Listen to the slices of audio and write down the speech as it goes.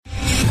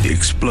the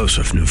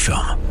explosive new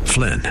film,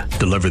 Flynn,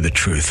 deliver the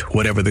truth,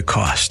 whatever the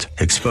cost,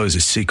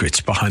 exposes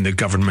secrets behind the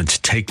government's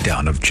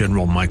takedown of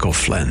General Michael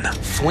Flynn.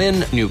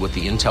 Flynn knew what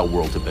the intel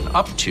world had been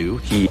up to.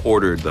 He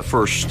ordered the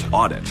first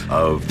audit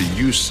of the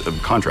use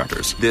of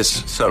contractors.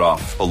 This set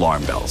off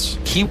alarm bells.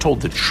 He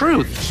told the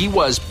truth. He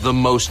was the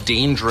most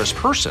dangerous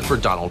person for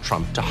Donald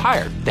Trump to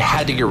hire. They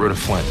had to get rid of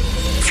Flynn.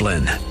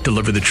 Flynn,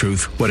 deliver the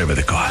truth, whatever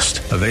the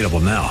cost. Available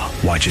now.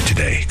 Watch it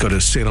today. Go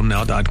to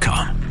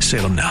salemnow.com.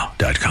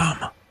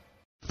 salemnow.com.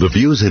 The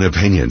views and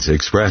opinions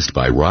expressed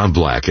by Rob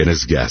Black and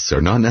his guests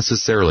are not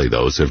necessarily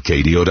those of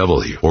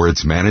KDOW or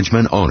its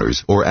management,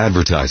 owners, or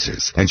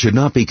advertisers, and should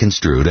not be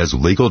construed as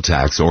legal,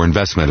 tax, or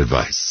investment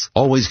advice.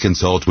 Always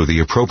consult with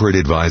the appropriate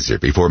advisor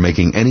before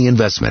making any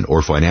investment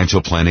or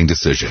financial planning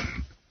decision.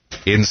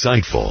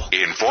 Insightful,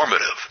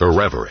 informative,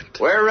 irreverent.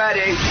 We're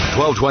ready.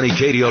 1220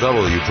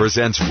 KDOW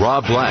presents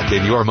Rob Black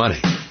and Your Money,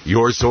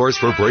 your source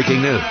for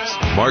breaking news,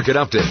 market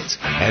updates,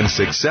 and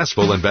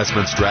successful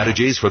investment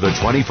strategies for the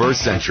 21st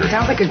century.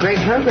 Sounds like a great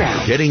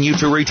program. Getting you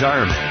to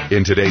retirement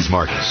in today's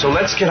market. So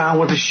let's get on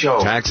with the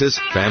show. Taxes,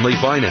 family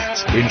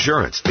finance,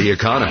 insurance, the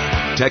economy,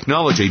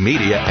 technology,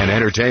 media, and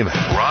entertainment.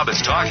 Rob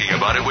is talking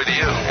about it with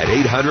you at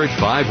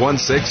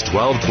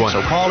 800-516-1220.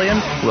 So call in,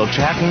 we'll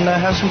chat and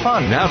have some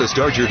fun. Now to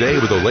start your day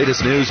with the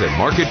latest news and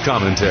market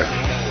commentary.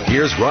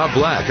 Here's Rob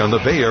Black on the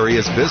Bay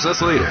Area's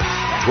business leader,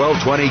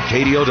 1220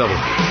 KDOW.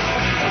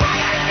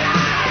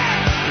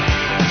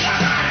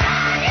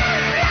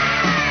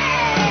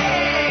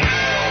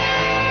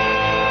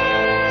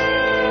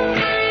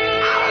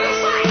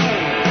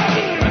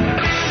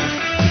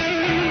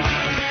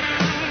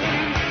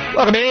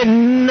 Welcome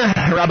in.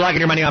 Rob Black and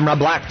Your Money. I'm Rob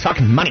Black,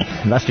 talking money,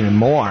 investing, and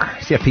more.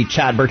 CFP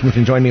Chad Burton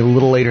can join me a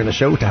little later in the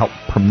show to help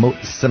promote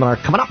the seminar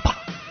coming up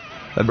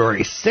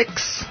February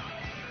 6th.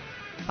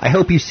 I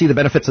hope you see the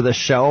benefits of this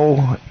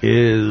show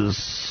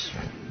is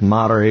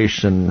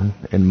moderation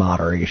in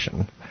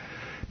moderation.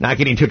 Not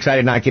getting too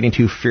excited, not getting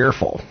too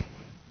fearful.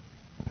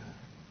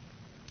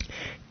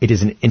 It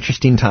is an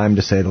interesting time,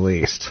 to say the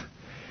least.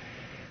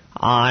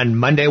 On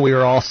Monday, we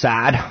were all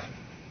sad.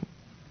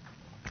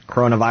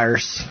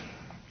 Coronavirus.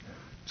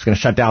 It's going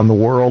to shut down the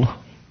world.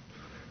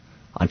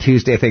 On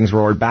Tuesday, things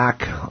roared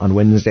back. On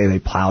Wednesday, they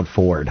plowed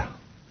forward.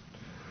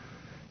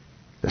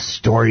 The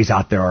stories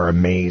out there are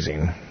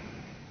amazing. A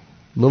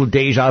little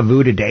deja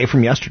vu today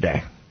from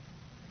yesterday.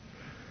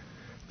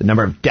 The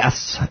number of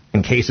deaths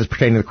and cases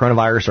pertaining to the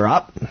coronavirus are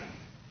up,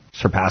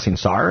 surpassing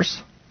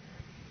SARS.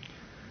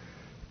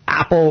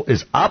 Apple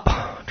is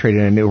up,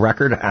 trading a new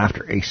record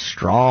after a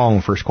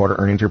strong first quarter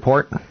earnings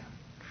report.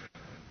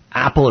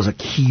 Apple is a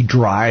key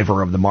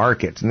driver of the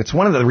markets, and it's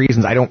one of the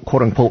reasons I don't,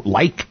 quote-unquote,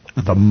 like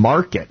the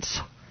markets,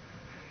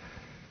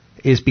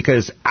 is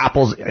because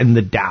Apple's in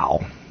the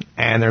Dow,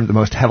 and they're the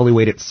most heavily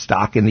weighted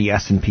stock in the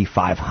S&P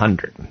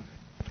 500,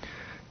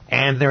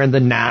 and they're in the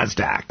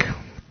NASDAQ.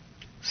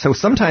 So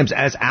sometimes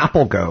as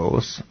Apple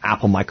goes,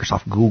 Apple,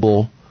 Microsoft,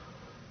 Google,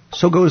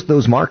 so goes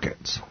those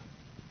markets.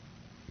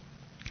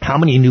 How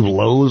many new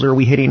lows are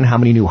we hitting? How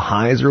many new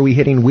highs are we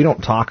hitting? We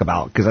don't talk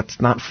about, because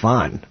that's not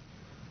fun.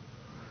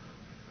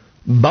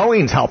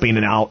 Boeing's helping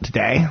it out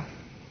today.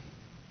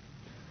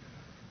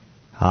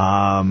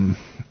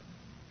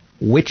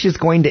 Which is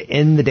going to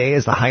end the day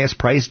as the highest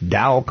priced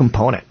Dow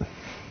component.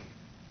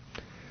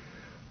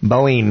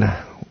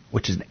 Boeing,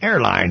 which is an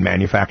airline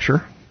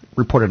manufacturer,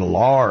 reported a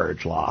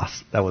large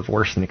loss that was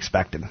worse than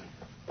expected.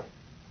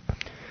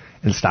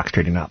 And the stock's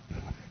trading up.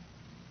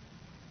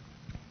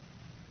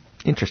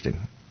 Interesting.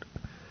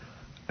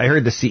 I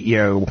heard the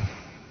CEO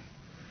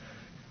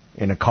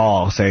in a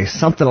call say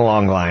something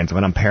along the lines of,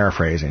 and I'm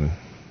paraphrasing,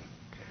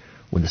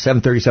 when the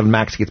 737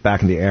 MAX gets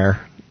back in the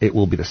air, it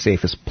will be the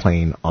safest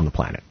plane on the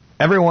planet.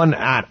 Everyone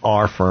at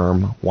our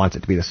firm wants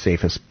it to be the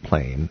safest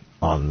plane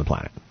on the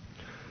planet.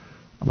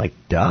 I'm like,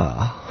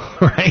 duh,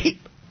 right?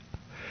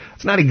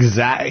 It's not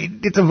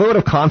exact. It's a vote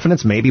of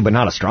confidence, maybe, but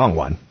not a strong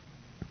one.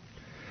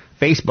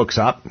 Facebook's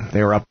up.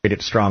 They were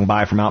upgraded strong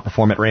buy from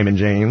Outperform at Raymond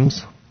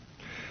James.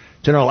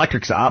 General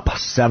Electric's up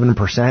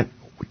 7%.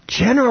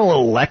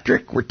 General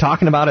Electric, we're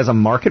talking about as a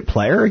market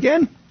player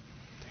again?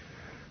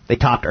 They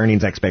topped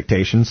earnings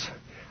expectations.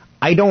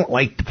 I don't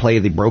like to play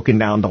the broken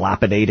down,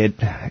 dilapidated,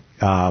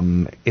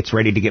 it's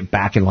ready to get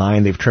back in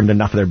line, they've trimmed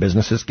enough of their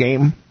businesses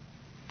game.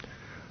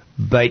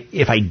 But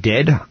if I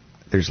did,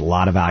 there's a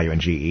lot of value in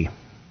GE.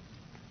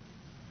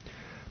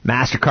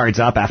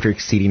 MasterCard's up after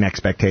exceeding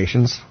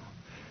expectations.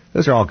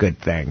 Those are all good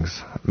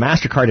things.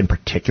 MasterCard in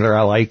particular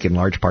I like in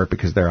large part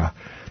because they're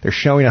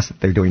showing us that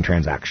they're doing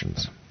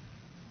transactions.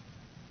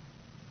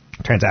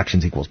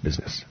 Transactions equals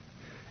business.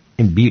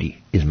 And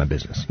beauty is my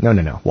business.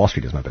 No. Wall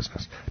Street is my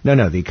business.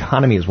 No. The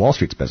economy is Wall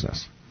Street's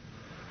business.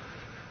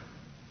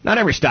 Not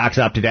every stock's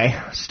up today.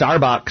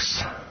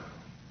 Starbucks,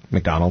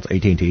 McDonald's,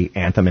 AT&T,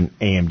 Anthem, and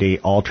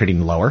AMD all trading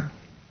lower.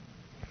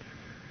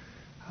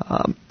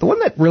 The one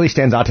that really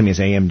stands out to me is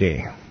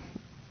AMD.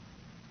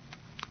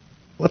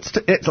 Let's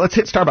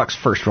hit Starbucks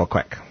first real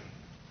quick.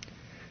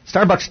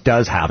 Starbucks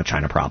does have a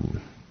China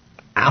problem.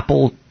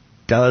 Apple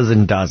does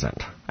and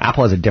doesn't.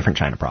 Apple has a different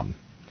China problem.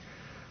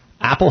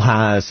 Apple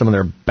has some of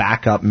their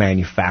backup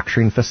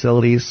manufacturing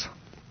facilities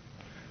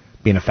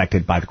being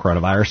affected by the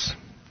coronavirus.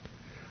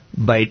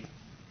 But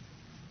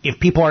if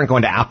people aren't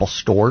going to Apple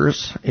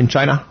stores in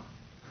China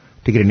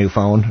to get a new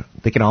phone,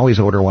 they can always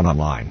order one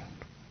online.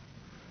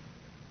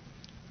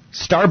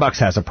 Starbucks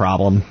has a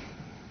problem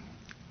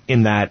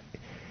in that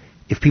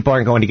if people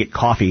aren't going to get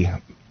coffee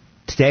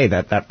today,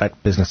 that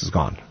business is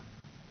gone.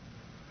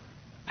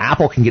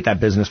 Apple can get that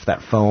business for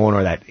that phone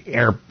or that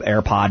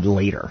AirPod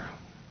later.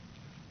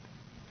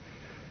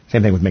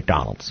 Same thing with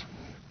McDonald's.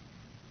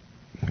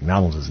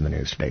 McDonald's is in the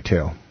news today,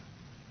 too.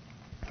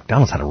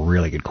 McDonald's had a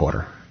really good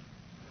quarter.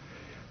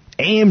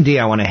 AMD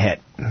I want to hit.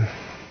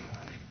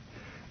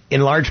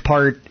 In large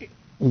part,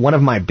 one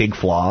of my big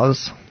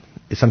flaws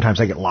is sometimes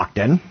I get locked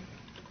in,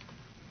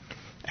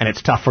 and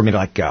it's tough for me to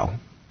let go.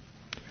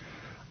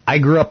 I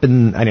grew up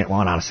in, I didn't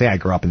want to say I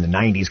grew up in the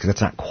 90s because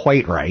that's not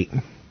quite right,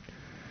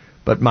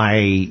 but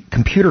my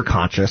computer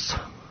conscience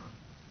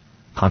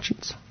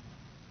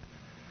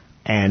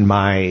and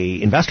my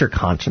investor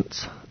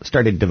conscience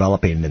started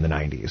developing in the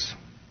 90s.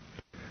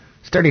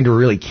 Starting to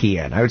really key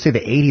in. I would say the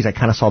 80s I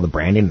kind of saw the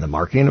branding and the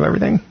marketing of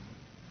everything.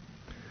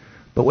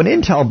 But when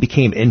Intel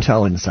became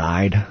Intel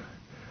Inside,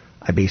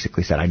 I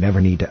basically said I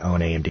never need to own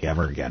AMD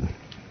ever again.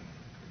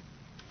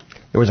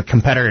 There was a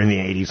competitor in the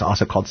 80s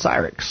also called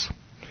Cyrix.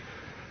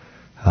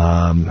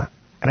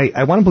 And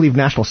I want to believe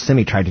National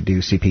Semi tried to do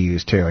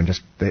CPUs too, and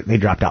just they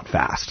dropped out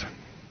fast.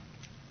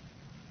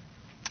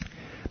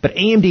 But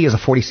AMD is a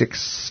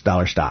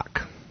 $46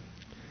 stock.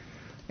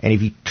 And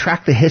if you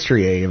track the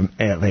history of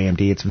AMD,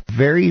 it's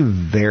very,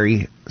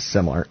 very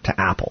similar to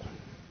Apple.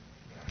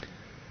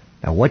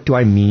 Now, what do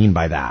I mean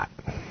by that?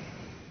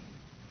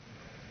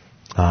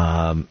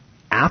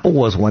 Apple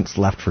was once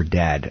left for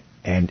dead,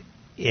 and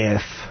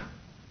if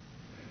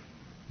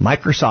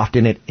Microsoft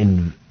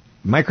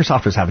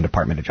Microsoft was having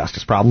Department of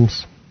Justice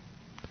problems,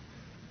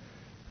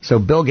 so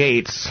Bill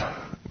Gates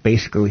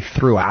basically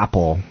threw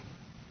Apple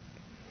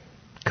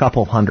a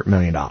couple $100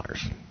 million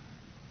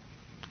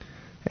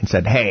and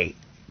said, hey,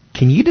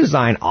 can you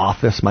design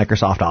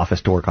Microsoft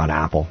Office to work on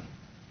Apple?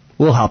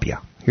 We'll help you.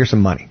 Here's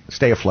some money.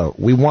 Stay afloat.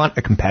 We want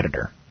a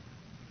competitor.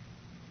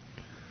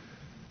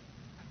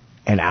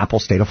 And Apple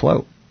stayed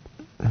afloat.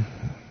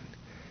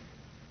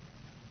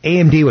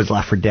 AMD was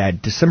left for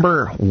dead.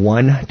 December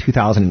 1,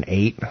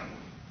 2008,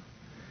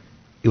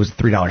 it was a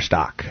 $3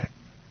 stock.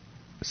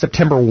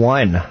 September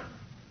 1,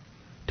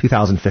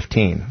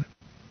 2015,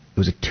 it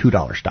was a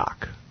 $2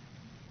 stock.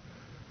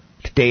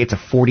 Today it's a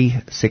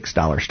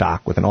 $46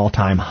 stock with an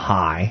all-time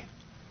high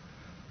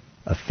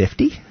of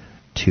 $52.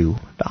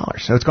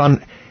 So it's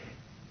gone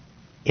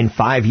in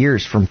 5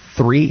 years from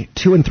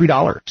 $2 and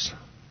 $3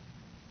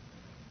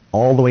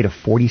 all the way to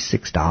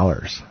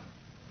 $46.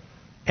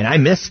 And I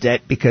missed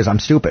it because I'm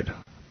stupid.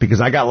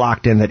 Because I got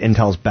locked in that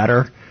Intel's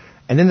better.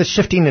 And then the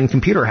shifting in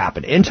computer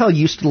happened. Intel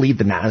used to lead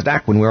the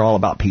NASDAQ when we were all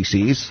about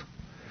PCs.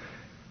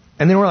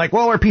 And then we're like,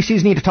 well, our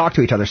PCs need to talk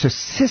to each other. So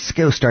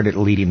Cisco started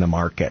leading the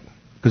market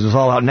because it was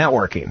all about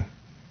networking.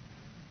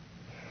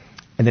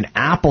 And then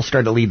Apple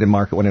started to lead the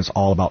market when it's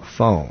all about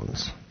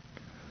phones.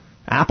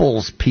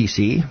 Apple's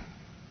PC,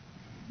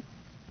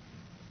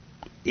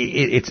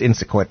 it's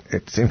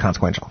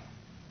inconsequential.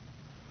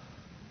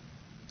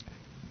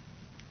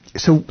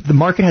 So the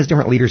market has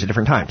different leaders at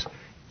different times.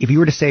 If you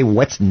were to say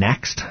what's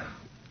next,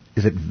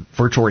 is it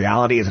virtual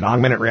reality? Is it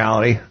augmented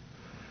reality?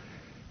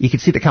 You can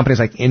see that companies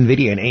like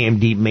NVIDIA and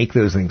AMD make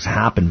those things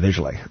happen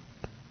visually.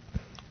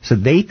 So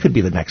they could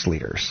be the next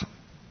leaders.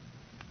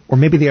 Or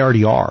maybe they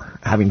already are,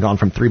 having gone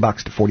from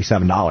 $3 to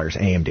 $47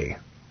 AMD.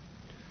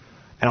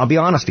 And I'll be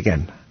honest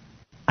again,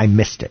 I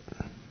missed it.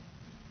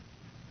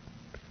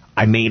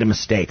 I made a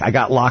mistake. I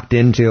got locked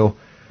into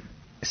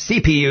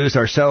CPUs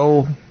are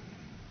so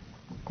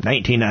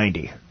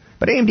 1990.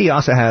 But AMD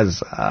also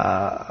has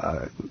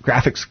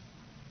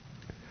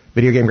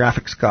video game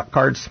graphics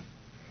cards.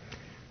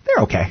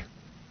 They're okay.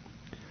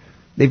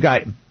 They've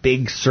got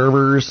big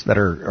servers that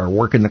are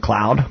work in the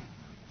cloud.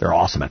 They're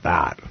awesome at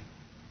that.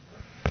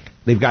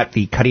 They've got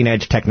the cutting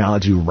edge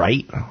technology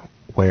right,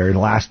 where in the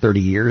last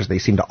 30 years they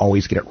seem to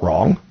always get it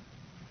wrong.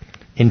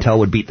 Intel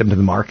would beat them to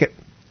the market.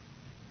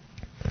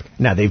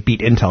 Now they've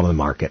beat Intel to the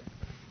market.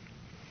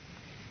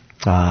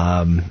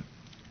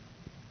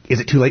 Is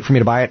it too late for me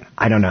to buy it?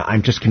 I don't know.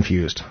 I'm just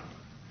confused.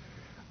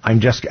 I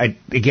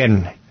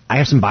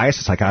have some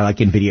biases. Like I like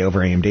NVIDIA over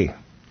AMD.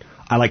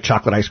 I like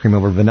chocolate ice cream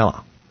over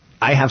vanilla.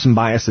 I have some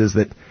biases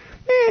that,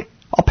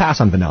 I'll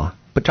pass on vanilla.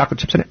 Put chocolate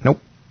chips in it?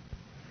 Nope.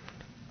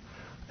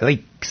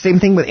 Like, same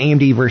thing with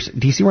AMD versus,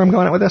 do you see where I'm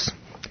going at with this?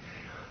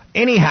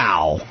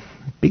 Anyhow,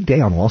 big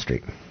day on Wall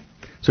Street.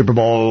 Super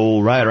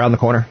Bowl right around the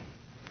corner.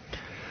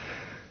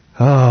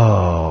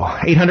 Oh,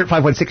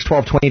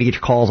 800-516-1220 to get your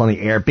calls on the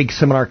air. Big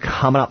seminar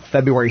coming up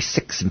February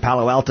 6th in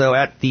Palo Alto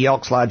at the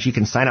Elks Lodge. You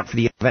can sign up for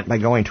the event by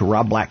going to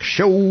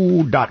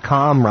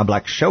robblackshow.com,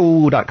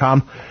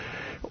 robblackshow.com,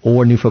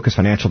 or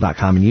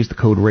newfocusfinancial.com and use the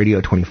code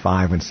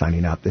radio25 when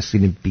signing up. This is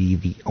going to be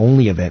the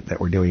only event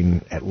that we're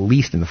doing, at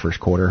least in the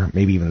first quarter,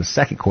 maybe even the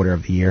second quarter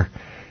of the year,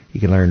 You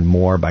can learn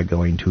more by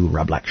going to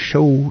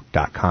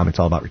robblackshow.com. It's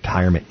all about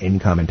retirement,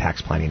 income, and tax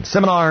planning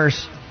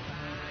seminars.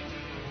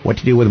 What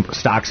to do with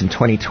stocks in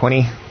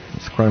 2020.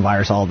 Is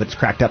coronavirus all that it's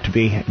cracked up to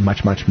be, and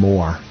much, much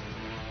more.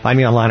 Find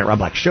me online at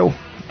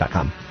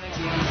robblackshow.com.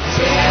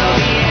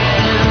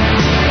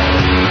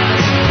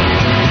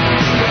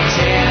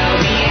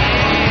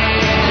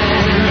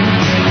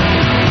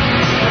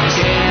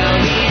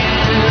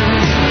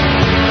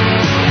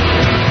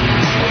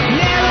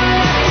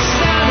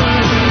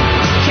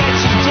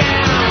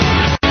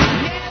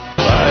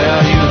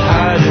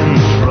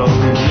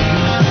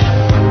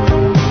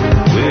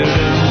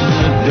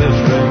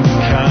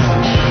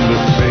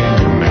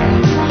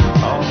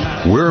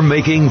 We're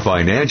making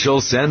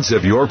financial sense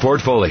of your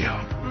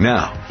portfolio.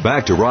 Now,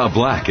 back to Rob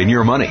Black and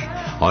Your Money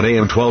on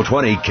AM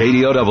 1220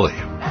 KDOW.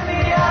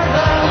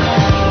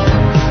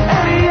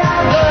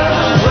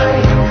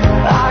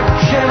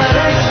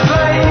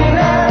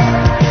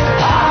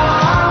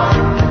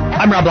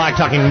 I'm Rob Black,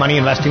 talking money,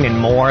 investing, and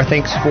more.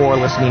 Thanks for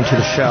listening to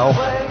the show.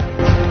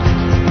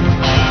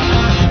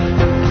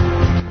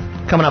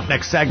 Coming up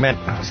next segment,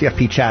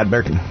 CFP Chad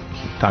Burton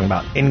talking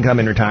about income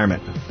in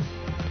retirement.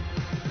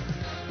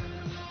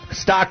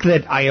 Stock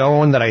that I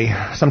own that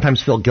I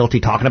sometimes feel guilty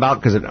talking about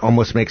because it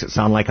almost makes it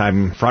sound like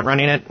I'm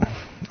front-running it.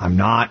 I'm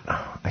not.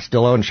 I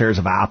still own shares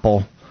of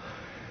Apple.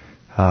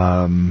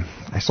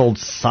 I sold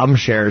some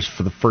shares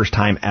for the first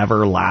time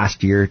ever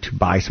last year to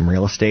buy some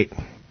real estate.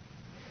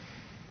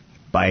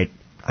 But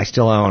I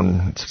still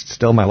own, it's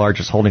still my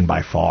largest holding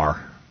by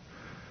far.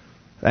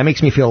 That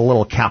makes me feel a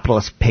little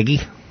capitalist piggy.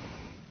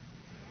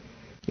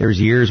 There's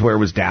years where it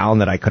was down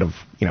that I could have,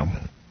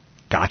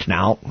 gotten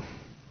out.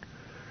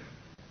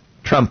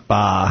 Trump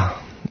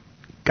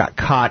got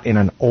caught in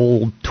an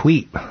old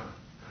tweet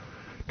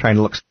trying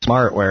to look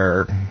smart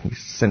where he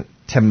sent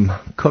Tim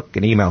Cook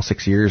an email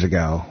 6 years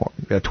ago,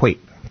 or a tweet,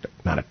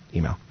 not an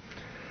email.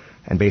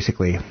 And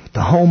basically,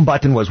 the home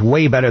button was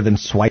way better than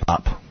swipe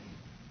up.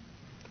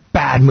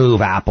 Bad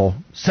move, Apple.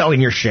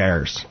 Selling your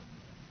shares.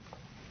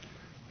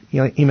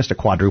 He missed a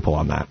quadruple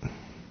on that.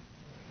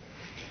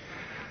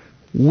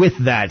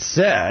 With that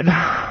said,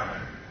 I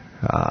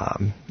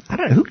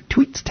don't know, who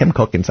tweets Tim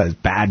Cook and says,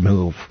 bad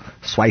move,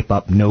 swipe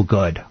up, no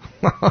good.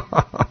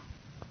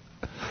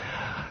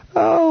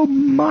 Oh,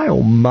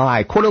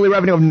 my. Quarterly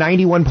revenue of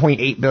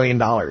 $91.8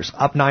 billion,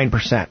 up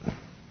 9%.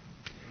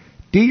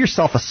 Do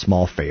yourself a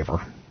small favor.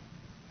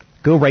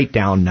 Go write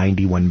down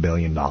 $91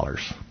 billion.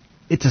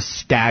 It's a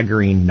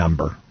staggering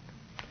number.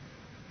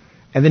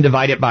 And then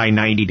divide it by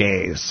 90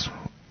 days,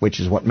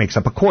 which is what makes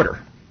up a quarter.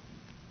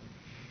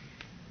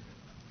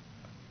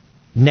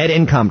 Net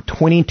income,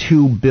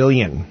 $22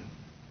 billion.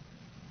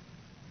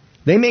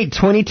 They made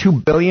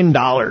 $22 billion.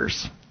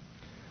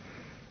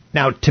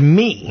 Now, to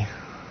me,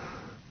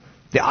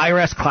 the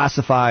IRS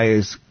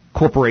classifies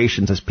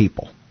corporations as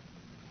people.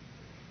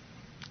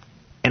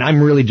 And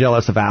I'm really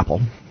jealous of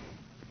Apple.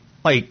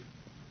 I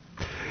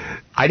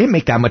didn't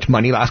make that much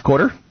money last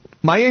quarter.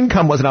 My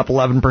income wasn't up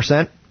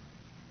 11%.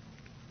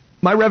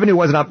 My revenue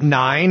wasn't up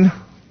 9%.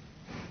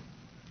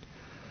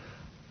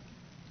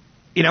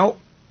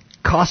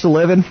 Cost of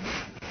living.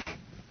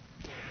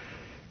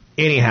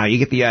 Anyhow, you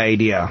get the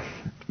idea.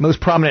 Most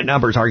prominent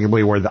numbers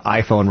arguably were the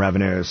iPhone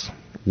revenues,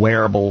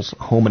 wearables,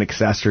 home and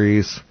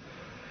accessories,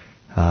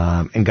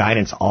 and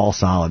guidance all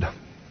solid.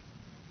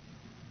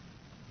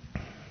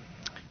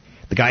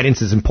 The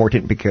guidance is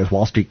important because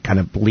Wall Street kind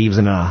of believes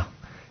in a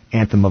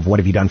anthem of what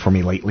have you done for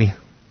me lately?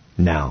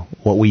 Now,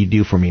 what will you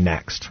do for me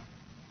next?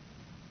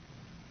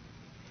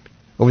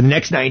 Over the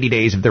next 90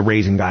 days, if they're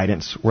raising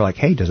guidance, we're like,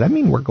 hey, does that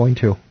mean we're going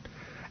to?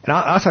 And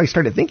also I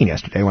started thinking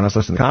yesterday when I was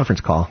listening to the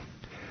conference call.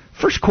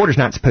 First quarter's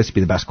not supposed to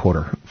be the best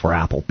quarter for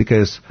Apple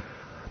because,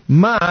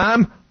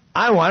 Mom,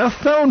 I want a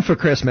phone for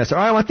Christmas, or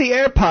I want the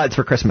AirPods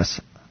for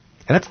Christmas.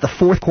 And that's the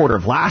fourth quarter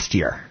of last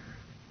year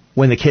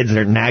when the kids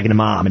are nagging to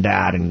Mom and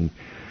Dad and,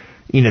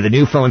 the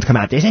new phones come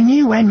out. There's a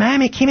new one,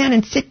 Mom. It came out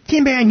in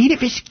September. I need it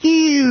for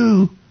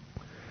school.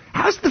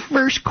 How's the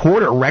first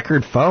quarter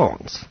record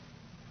phones?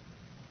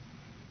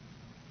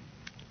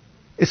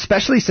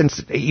 Especially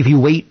since if you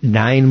wait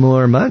 9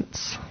 more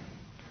months,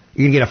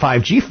 you're going to get a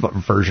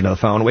 5G version of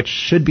the phone, which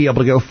should be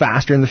able to go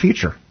faster in the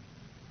future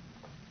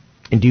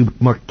and do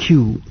more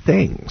cute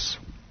things.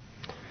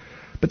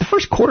 But the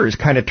first quarter is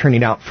kind of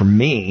turning out for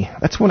me.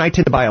 That's when I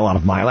tend to buy a lot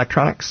of my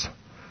electronics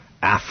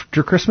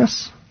after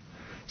Christmas.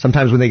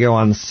 Sometimes when they go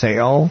on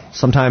sale.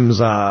 Sometimes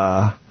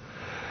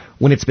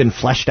when it's been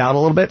fleshed out a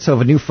little bit. So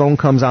if a new phone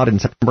comes out in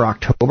September,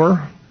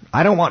 October,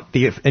 I don't want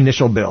the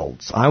initial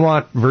builds. I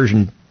want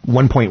version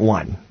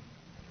 1.1.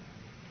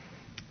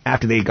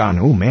 After they've gone,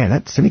 oh man,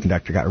 that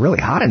semiconductor got really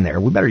hot in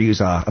there. We better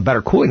use a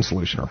better cooling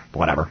solution or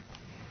whatever.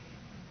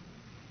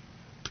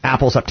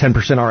 Apple's up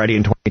 10% already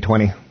in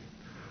 2020.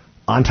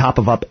 On top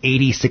of up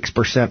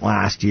 86%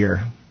 last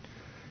year.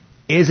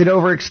 Is it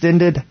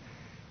overextended?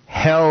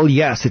 Hell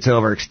yes, it's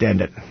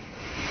overextended.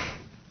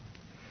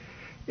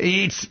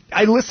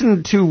 I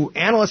listened to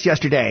analysts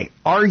yesterday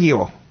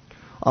argue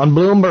on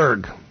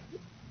Bloomberg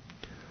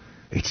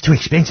It's too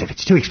expensive.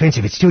 It's too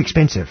expensive. It's too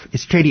expensive.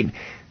 It's trading.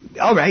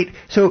 All right.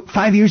 So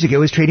 5 years ago, it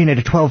was trading at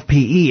a 12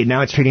 PE, and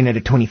now it's trading at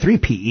a 23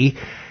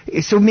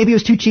 PE. So maybe it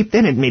was too cheap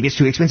then, and maybe it's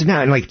too expensive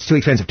now. And like, it's too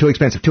expensive, too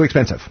expensive, too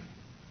expensive.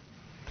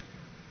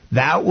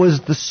 That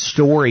was the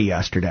story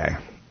yesterday.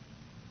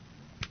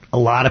 A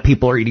lot of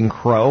people are eating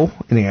crow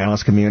in the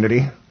analyst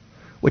community,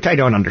 which I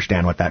don't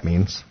understand what that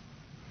means.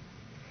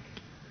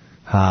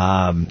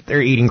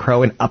 They're eating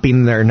crow and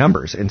upping their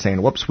numbers and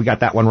saying, whoops, we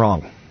got that one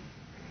wrong.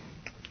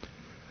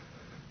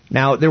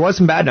 Now, there was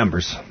some bad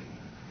numbers.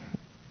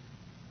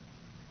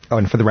 Oh,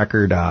 and for the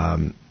record,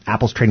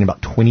 Apple's trading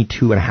about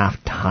 22.5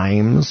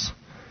 times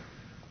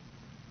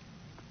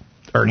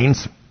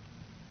earnings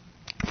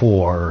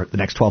for the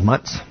next 12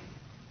 months.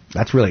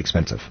 That's really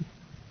expensive.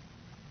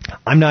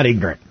 I'm not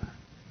ignorant.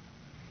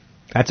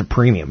 That's a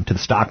premium to the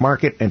stock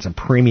market, and it's a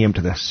premium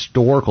to the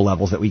historical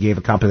levels that we gave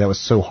a company that was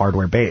so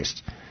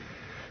hardware-based.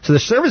 So the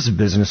services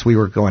business, we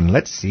were going,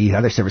 let's see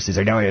how their services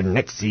are doing.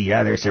 Let's see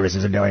how their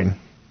services are doing.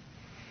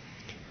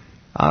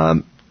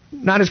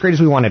 Not as great as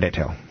we wanted it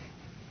to.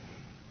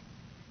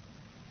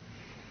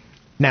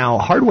 Now,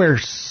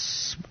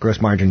 hardware's gross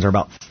margins are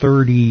about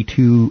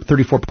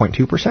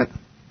 34.2%,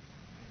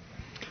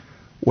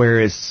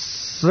 whereas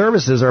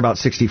services are about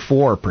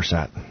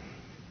 64%.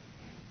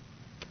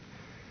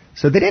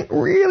 So they didn't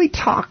really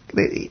talk.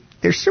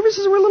 Their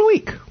services were a little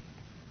weak.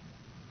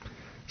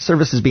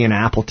 Services being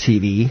Apple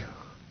TV,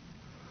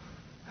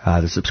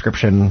 the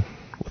subscription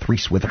with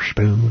Reese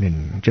Witherspoon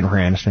and Jennifer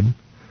Aniston.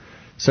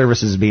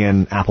 Services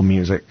being Apple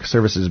Music.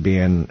 Services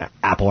being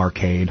Apple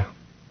Arcade.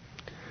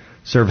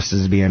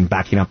 Services being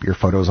backing up your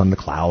photos on the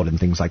cloud and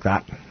things like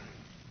that.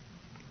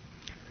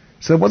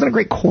 So it wasn't a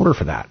great quarter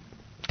for that.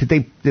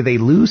 Did they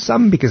lose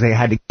some because they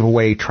had to give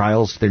away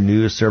trials to their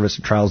news service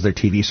and trials to their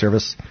TV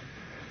service?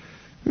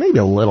 Maybe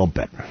a little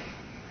bit.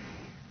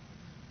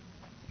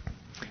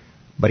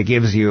 But it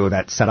gives you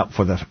that setup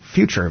for the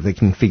future if they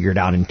can figure it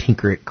out and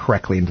tinker it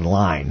correctly into the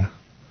line.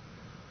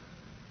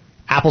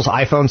 Apple's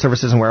iPhone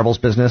services and wearables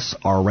business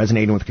are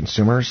resonating with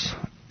consumers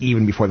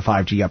even before the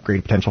 5G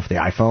upgrade potential for the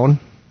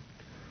iPhone,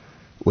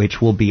 which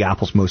will be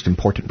Apple's most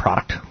important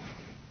product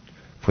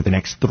for the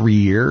next 3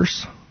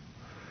 years.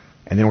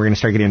 And then we're going to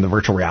start getting into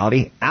virtual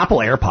reality. Apple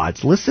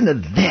AirPods. Listen to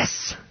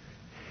this.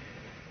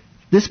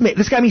 This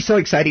got me so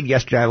excited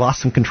yesterday. I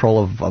lost some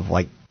control of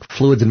like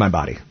fluids in my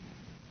body.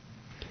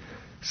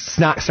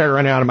 Snot started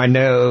running out of my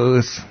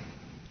nose.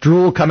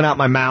 Drool coming out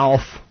my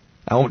mouth.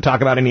 I won't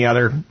talk about any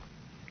other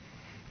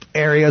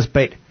areas,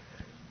 but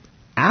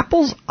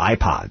Apple's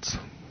iPods,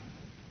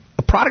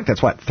 a product that's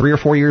 3 or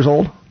 4 years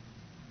old,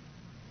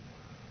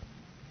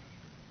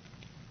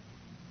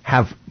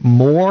 have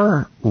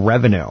more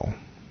revenue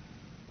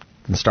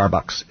than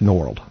Starbucks in the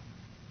world.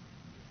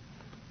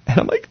 And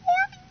I'm like,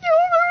 what?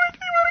 I'm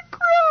going to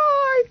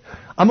cry.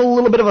 I'm a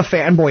little bit of a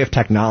fanboy of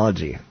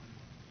technology.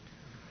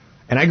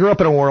 And I grew up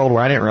in a world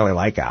where I didn't really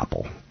like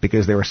Apple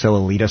because they were so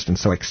elitist and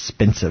so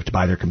expensive to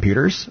buy their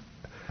computers.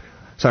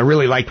 So I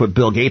really liked what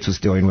Bill Gates was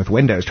doing with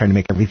Windows, trying to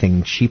make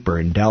everything cheaper,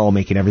 and Dell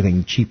making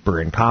everything cheaper,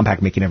 and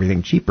Compaq making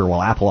everything cheaper,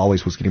 while Apple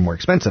always was getting more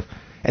expensive.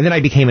 And then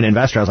I became an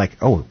investor. I was like,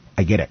 oh,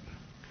 I get it.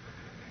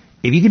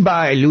 If you could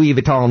buy Louis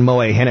Vuitton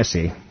Moet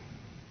Hennessy,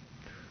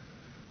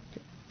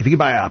 if you could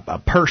buy a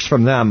purse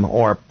from them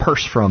or a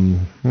purse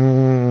from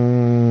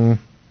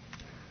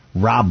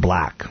Rob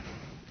Black.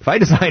 If I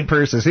design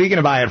purses, who are you going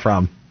to buy it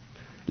from?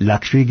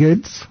 Luxury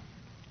Goods?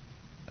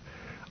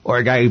 Or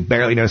a guy who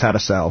barely knows how to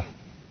sew?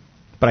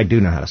 But I do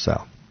know how to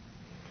sew.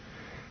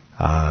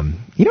 I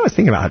was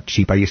thinking about how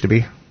cheap I used to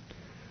be.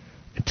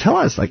 Until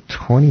I was like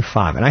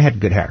 25, and I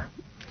had good hair.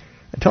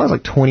 Until I was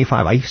like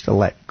 25, I used to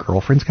let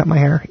girlfriends cut my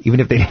hair, even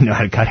if they didn't know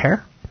how to cut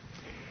hair.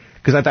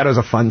 Because I thought it was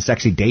a fun,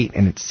 sexy date,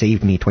 and it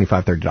saved me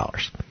 $25,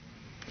 $30.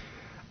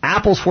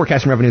 Apple's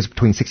forecasting revenues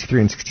between $63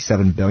 and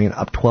 $67 billion,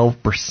 up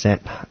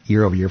 12%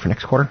 year over year for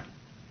next quarter.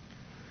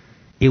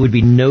 It would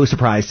be no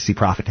surprise to see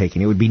profit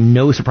taking. It would be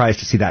no surprise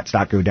to see that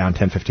stock go down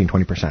 10, 15,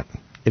 20%.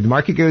 If the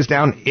market goes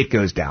down, it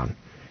goes down.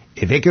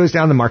 If it goes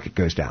down, the market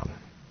goes down.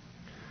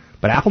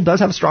 But Apple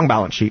does have a strong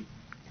balance sheet.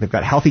 They've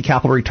got healthy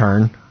capital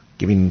return,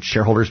 giving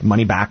shareholders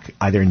money back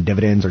either in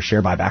dividends or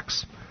share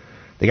buybacks.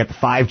 They got the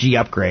 5G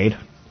upgrade.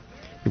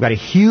 They've got a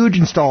huge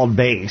installed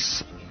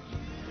base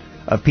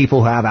of people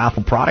who have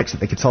Apple products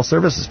that they could sell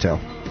services to.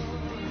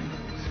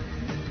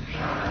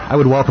 I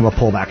would welcome a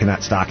pullback in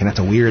that stock, and that's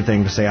a weird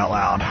thing to say out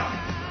loud.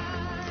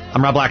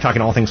 I'm Rob Black,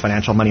 talking all things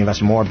financial, money,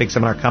 investing, more. Big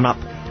seminar coming up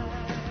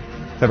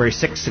February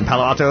 6th in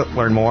Palo Alto.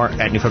 Learn more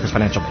at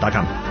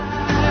newfocusfinancial.com.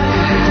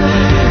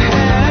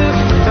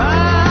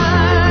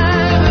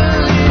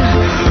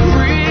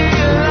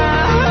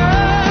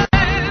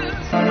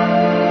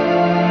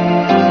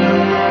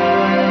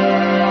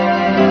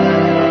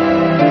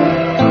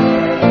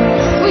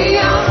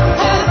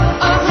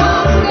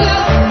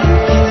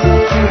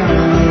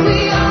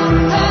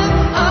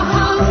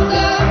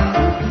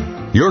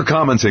 Your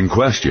comments and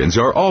questions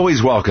are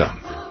always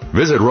welcome.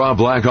 Visit Rob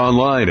Black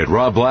online at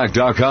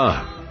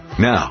robblack.com.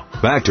 Now,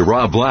 back to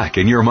Rob Black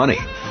and Your Money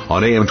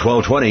on AM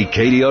 1220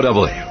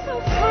 KDOW.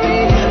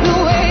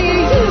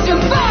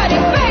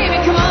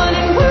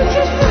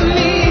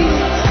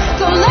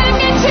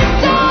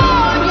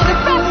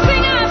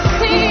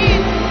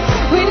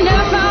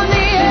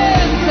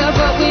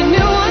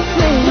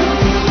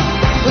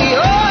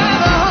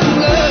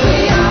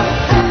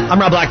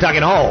 Rob Black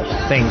talking all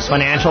things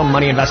financial,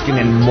 money, investing,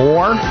 and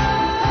more.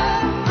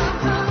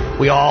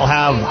 We all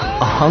have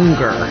a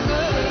hunger.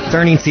 It's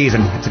earnings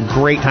season. It's a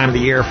great time of the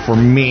year for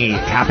me.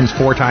 It happens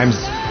 4 times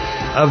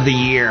of the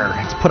year.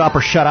 It's put up or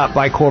shut up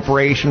by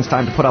corporations.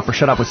 Time to put up or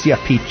shut up with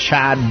CFP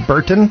Chad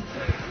Burton,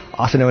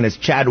 also known as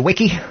Chad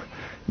Wiki.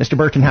 Mr.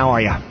 Burton, how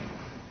are you?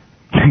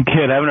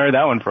 Good. I haven't heard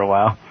that one for a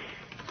while.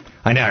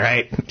 I know,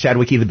 right? Chad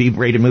Wiki, the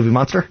B-rated movie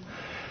monster.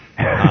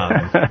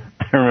 I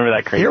remember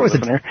that crazy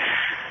listener.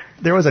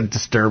 There was a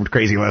disturbed,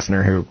 crazy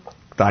listener who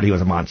thought he was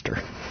a monster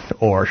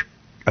or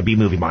a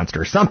B-movie monster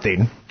or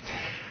something.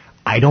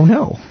 I don't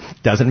know.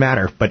 Doesn't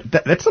matter. But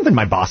that's something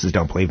my bosses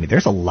don't believe me.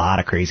 There's a lot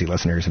of crazy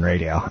listeners in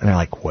radio. And they're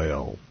like,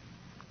 well,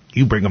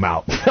 you bring them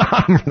out.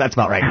 That's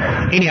about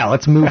right. Anyhow,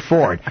 let's move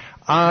forward.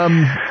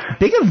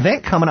 Big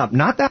event coming up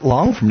not that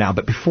long from now.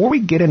 But before we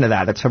get into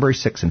that, that's February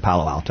 6th in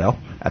Palo Alto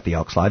at the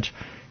Elks Lodge.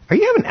 Are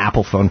you having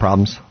Apple phone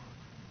problems?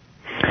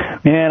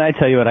 Man, I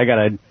tell you what, I got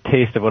a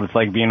taste of what it's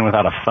like being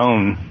without a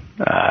phone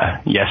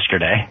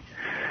yesterday.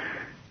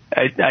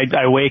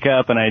 I wake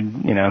up and I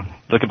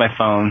look at my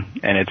phone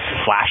and it's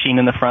flashing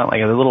in the front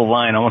like a little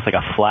line, almost like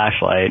a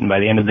flashlight. And by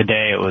the end of the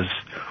day, it was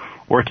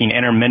working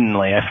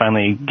intermittently. I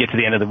finally get to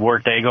the end of the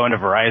workday, go into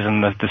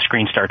Verizon, the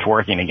screen starts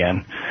working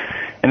again.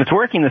 And it's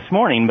working this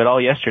morning, but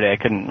all yesterday I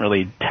couldn't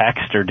really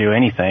text or do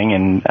anything.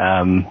 And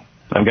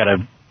I've got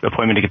an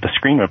appointment to get the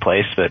screen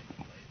replaced, but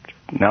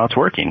now it's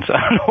working, so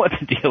I don't know what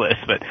the deal is,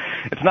 but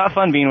it's not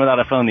fun being without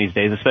a phone these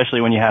days,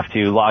 especially when you have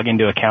to log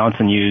into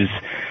accounts and use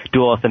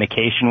dual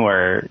authentication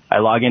where I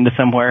log into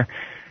somewhere,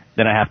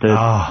 then I have to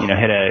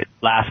hit a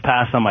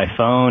LastPass on my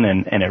phone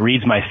and it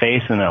reads my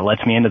face and it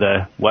lets me into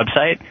the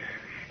website.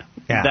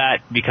 Yeah.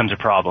 That becomes a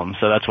problem,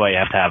 so that's why you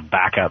have to have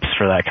backups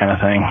for that kind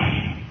of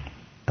thing.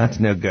 That's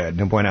no good.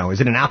 No bueno.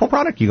 Is it an Apple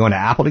product? You going to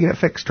Apple to get it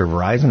fixed or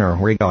Verizon, or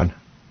where are you going?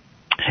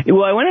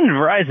 Well, I went into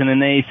Verizon and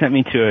they sent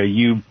me to a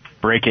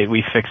break it,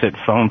 we fix it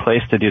phone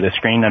place to do the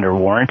screen under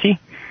warranty.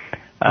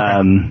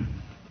 Okay.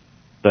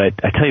 But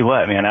I tell you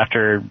what, man,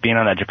 after being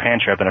on that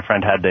Japan trip and a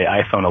friend had the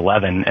iPhone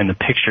 11 and the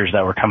pictures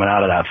that were coming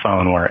out of that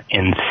phone were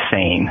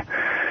insane.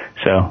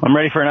 So I'm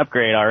ready for an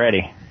upgrade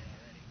already.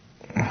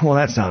 Well,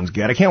 that sounds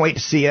good. I can't wait to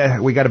see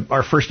you. We got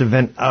our first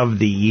event of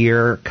the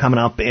year coming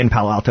up in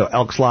Palo Alto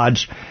Elks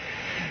Lodge.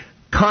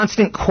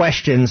 Constant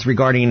questions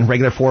regarding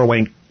regular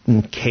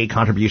 401k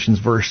contributions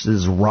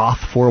versus Roth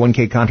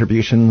 401k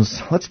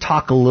contributions. Let's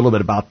talk a little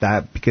bit about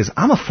that because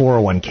I'm a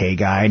 401k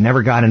guy. I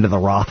never got into the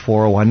Roth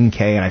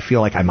 401k and I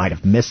feel like I might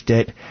have missed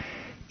it.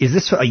 Is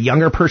this a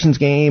younger person's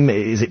game?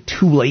 Is it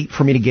too late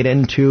for me to get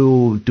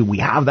into? Do we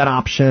have that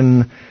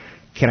option?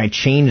 Can I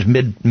change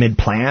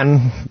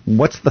mid-plan?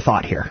 What's the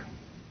thought here?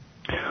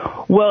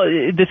 Well,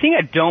 the thing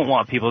I don't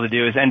want people to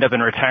do is end up in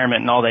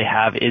retirement and all they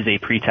have is a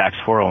pre-tax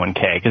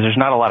 401k because there's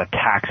not a lot of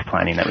tax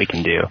planning that we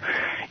can do.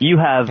 You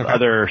have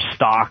other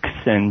stocks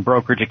and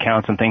brokerage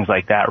accounts and things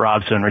like that,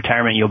 Rob, so in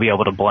retirement you'll be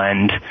able to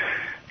blend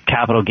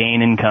capital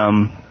gain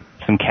income,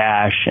 some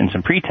cash, and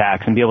some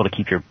pre-tax and be able to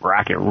keep your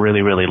bracket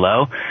really, really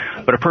low.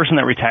 But a person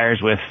that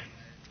retires with,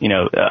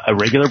 a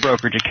regular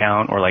brokerage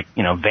account or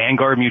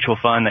Vanguard Mutual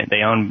Fund that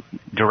they own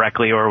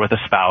directly or with a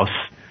spouse,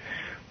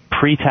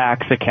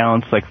 pre-tax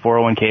accounts like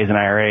 401ks and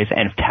IRAs,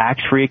 and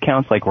tax-free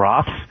accounts like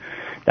Roths,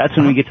 that's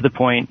when we get to the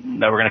point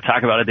that we're going to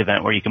talk about at the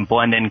event where you can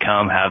blend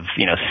income, have,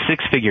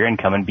 6-figure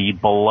income and be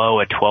below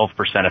a 12%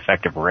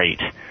 effective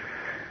rate.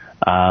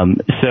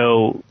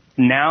 So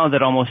now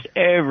that almost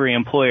every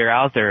employer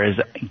out there is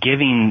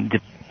giving the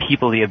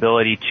people the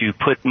ability to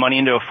put money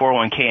into a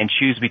 401k and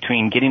choose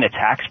between getting a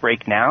tax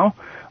break now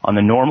on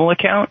the normal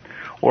account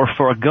or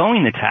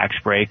foregoing the tax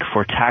break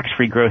for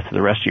tax-free growth for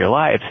the rest of your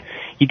lives,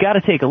 you got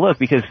to take a look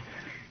because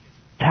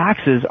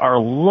taxes are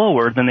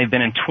lower than they've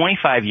been in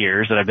 25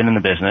 years that I've been in the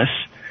business,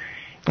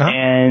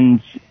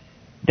 and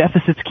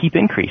deficits keep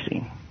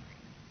increasing.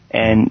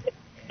 And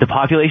the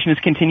population is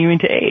continuing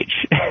to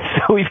age.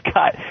 So we've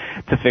got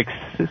to fix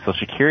Social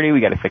Security,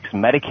 we got to fix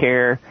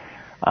Medicare,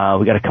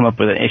 we got to come up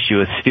with an issue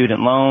with student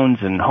loans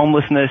and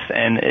homelessness,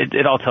 and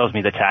it all tells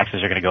me the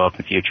taxes are going to go up in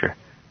the future.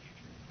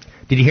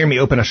 Did you hear me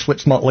open a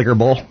Schlitz malt liquor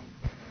bowl?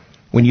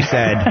 When you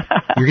said,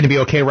 you're going to be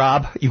okay,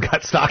 Rob, you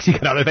got stocks, you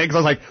got other things. I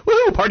was like,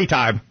 woo, party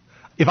time.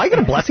 If I get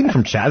a blessing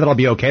from Chad that I'll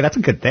be okay, that's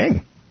a good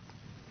thing.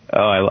 Oh,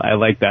 I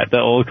like that. The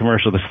old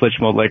commercial, the Schlitz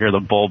malt liquor, the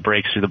bowl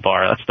breaks through the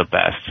bar. That's the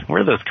best.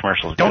 Where do those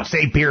commercials go? Don't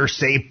say beer,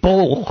 say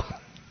bowl.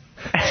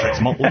 Schlitz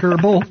malt liquor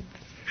bowl.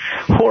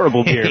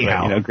 Horrible beer,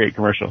 but, great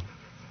commercial.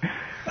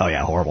 Oh,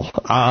 yeah, horrible.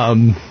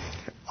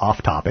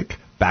 Off topic.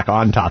 Back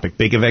on topic.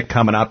 Big event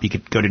coming up. You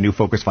could go to New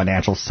Focus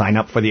Financial, sign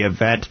up for the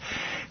event.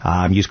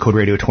 Use code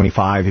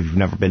Radio25. If you've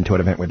never been to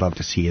an event, we'd love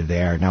to see you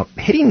there. Now,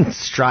 hitting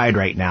stride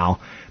right now,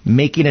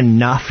 making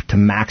enough to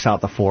max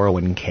out the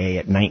 401k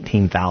at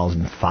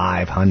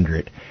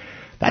 $19,500.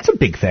 That's a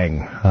big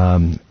thing.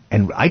 And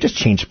I just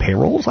changed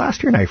payrolls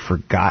last year, and I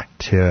forgot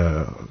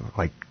to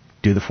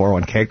do the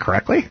 401k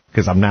correctly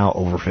because I'm now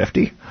over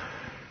 50.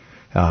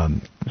 So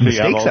you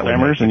have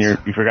Alzheimer's and you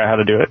forgot how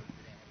to do it?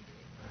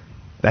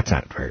 That's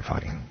not very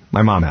funny.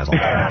 My mom has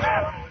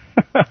Alzheimer's.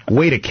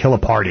 Way to kill a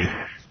party.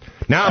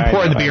 Now I'm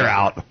pouring the beer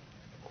out.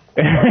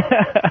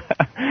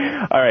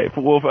 All right.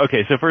 Well,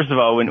 okay. So first of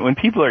all, when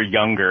people are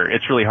younger,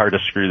 it's really hard to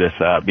screw this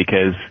up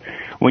because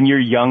when you're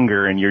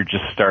younger and you're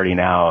just starting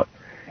out,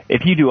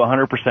 if you do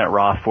 100%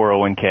 Roth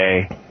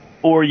 401k,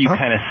 or you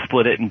kind of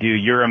split it and do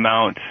your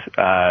amount,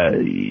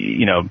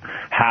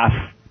 half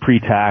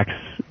pre-tax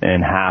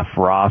and half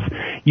Roth,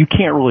 you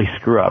can't really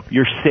screw up.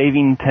 You're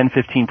saving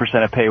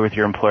 10-15% of pay with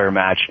your employer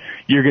match.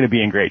 You're going to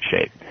be in great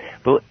shape.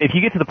 But if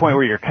you get to the point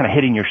where you're kind of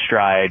hitting your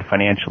stride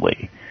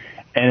financially,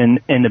 and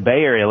in the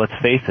Bay Area, let's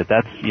face it,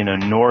 that's,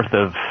 north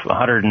of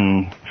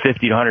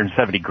 150 to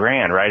 170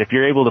 grand, right? If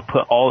you're able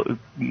to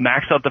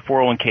max out the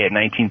 401k at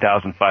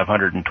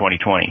 19,500 in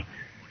 2020,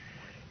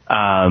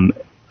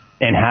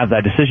 and have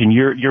that decision,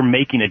 you're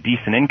making a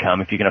decent income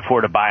if you can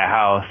afford to buy a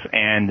house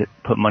and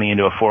put money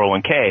into a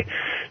 401k.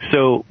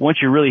 So once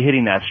you're really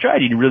hitting that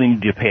stride, you really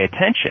need to pay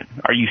attention.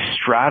 Are you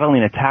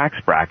straddling a tax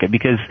bracket?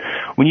 Because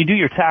when you do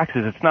your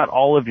taxes, it's not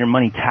all of your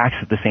money taxed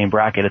at the same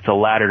bracket. It's a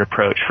laddered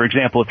approach. For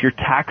example, if your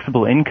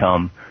taxable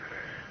income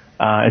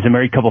as a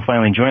married couple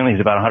filing jointly is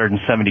about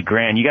 170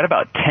 grand, you got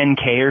about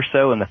 10K or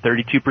so in the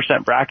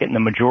 32% bracket, and the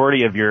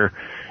majority of your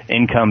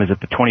income is at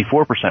the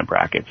 24%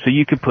 bracket. So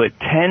you could put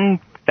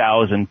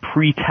 10,000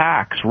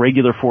 pre-tax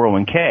regular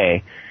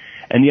 401k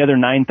and the other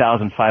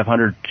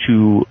 9,500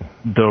 to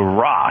the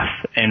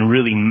Roth and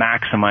really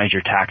maximize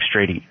your tax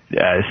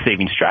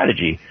saving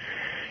strategy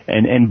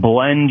and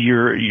blend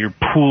your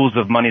pools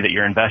of money that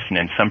you're investing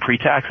in, some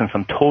pre-tax and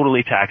some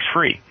totally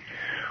tax-free.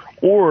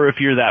 Or if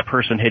you're that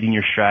person hitting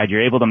your stride,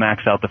 you're able to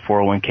max out the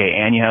 401k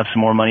and you have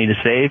some more money to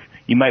save,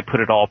 you might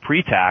put it all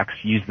pre-tax,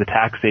 use the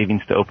tax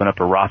savings to open up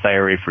a Roth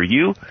IRA for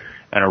you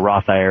and a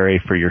Roth IRA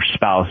for your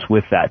spouse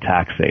with that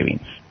tax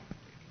savings.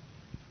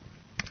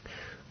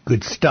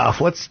 Good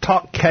stuff. Let's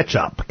talk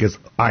catch-up, because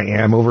I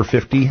am over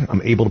 50.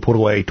 I'm able to put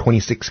away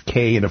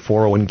 $26K into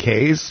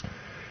 401ks.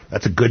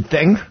 That's a good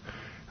thing.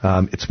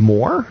 It's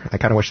more. I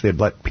kind of wish they'd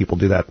let people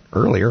do that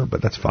earlier,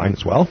 but that's fine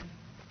as well.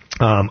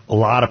 A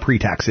lot of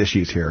pre-tax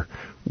issues here.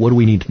 What do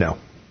we need to know?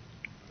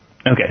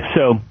 Okay,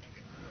 so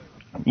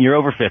you're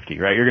over 50,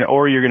 right? You're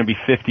going to be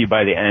 50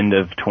 by the end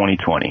of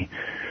 2020.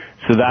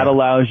 So that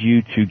allows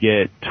you to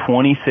get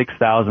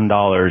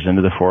 $26,000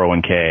 into the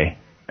 401k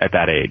at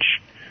that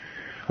age.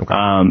 Okay.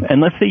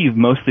 And let's say you've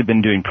mostly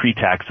been doing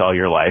pre-tax all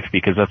your life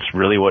because that's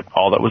really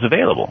all that was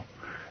available.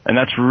 And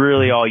that's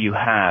really all you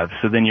have.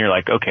 So then you're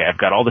like, okay, I've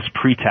got all this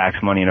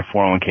pre-tax money in a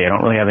 401k. I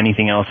don't really have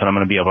anything else that I'm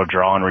going to be able to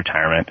draw in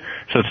retirement.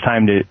 So it's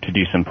time to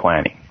do some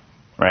planning,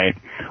 right?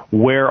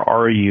 Where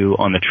are you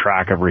on the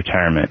track of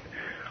retirement?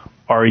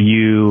 Are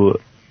you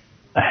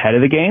ahead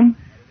of the game?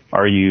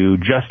 Are you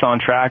just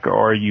on track, or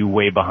are you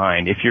way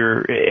behind?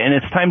 And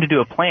it's time to do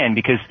a plan,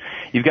 because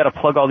you've got to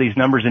plug all these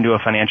numbers into a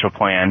financial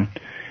plan,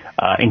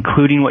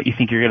 including what you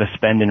think you're going to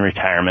spend in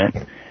retirement.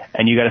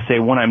 And you got to say,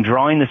 when I'm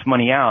drawing this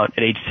money out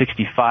at age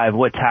 65,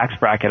 what tax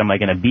bracket am I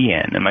going to be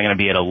in? Am I going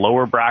to be at a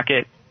lower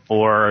bracket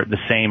or the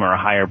same or a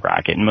higher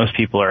bracket? And most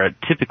people are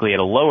typically at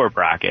a lower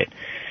bracket.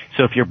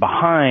 So if you're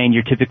behind,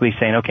 you're typically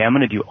saying, okay, I'm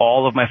going to do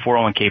all of my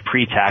 401k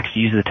pre-tax,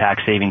 use the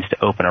tax savings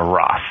to open a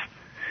Roth.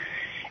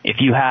 If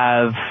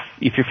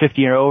you're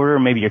 50 or over,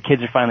 maybe your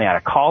kids are finally out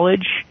of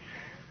college,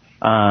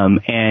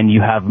 and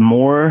you have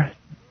more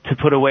to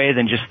put away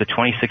than just the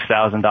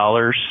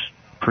 $26,000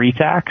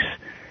 pre-tax,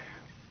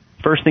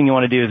 first thing you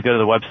want to do is go to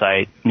the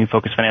website,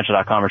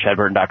 newfocusfinancial.com or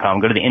chadburton.com,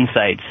 go to the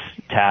Insights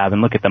tab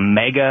and look at the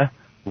Mega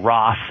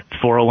Roth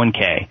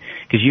 401k,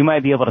 because you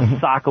might be able to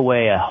sock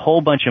away a whole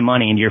bunch of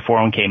money into your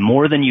 401k,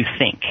 more than you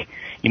think.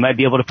 You might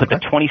be able to put the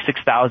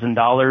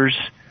 $26,000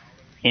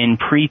 in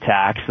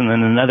pre-tax and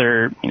then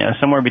another,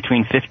 somewhere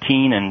between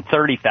 $15,000 and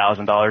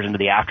 $30,000 into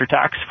the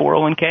after-tax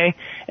 401k,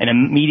 and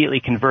immediately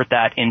convert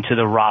that into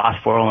the Roth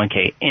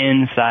 401k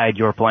inside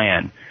your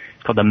plan.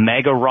 It's called the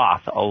Mega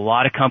Roth. A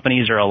lot of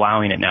companies are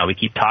allowing it now. We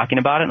keep talking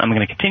about it, and I'm going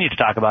to continue to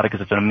talk about it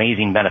because it's an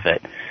amazing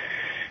benefit.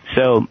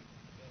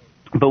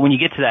 But when you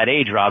get to that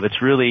age, Rob, that's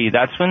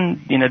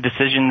when,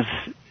 decisions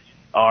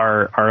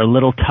are a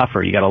little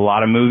tougher. You got a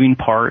lot of moving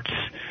parts.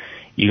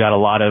 You got a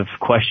lot of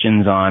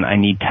questions on, I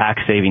need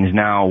tax savings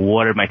now.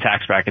 What are my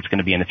tax brackets going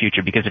to be in the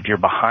future? Because if you're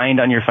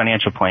behind on your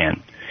financial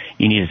plan,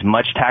 you need as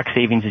much tax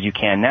savings as you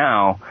can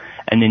now,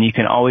 and then you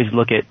can always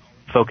look at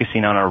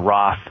focusing on a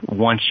Roth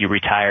once you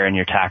retire and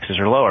your taxes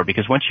are lower.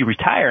 Because once you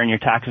retire and your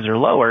taxes are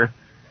lower,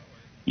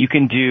 you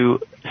can do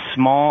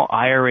small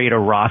IRA to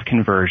Roth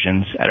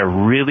conversions at a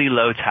really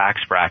low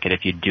tax bracket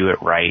if you do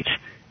it right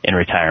in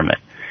retirement.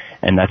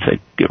 And that's a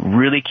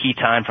really key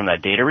time from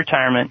that date of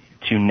retirement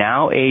to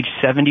now age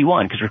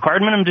 71, because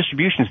required minimum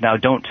distributions now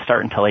don't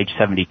start until age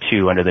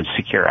 72 under the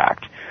Secure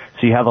Act.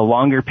 So you have a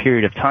longer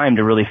period of time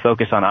to really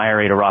focus on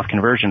IRA to Roth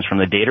conversions from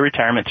the date of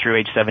retirement through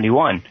age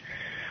 71,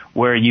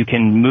 where you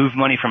can move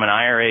money from an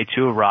IRA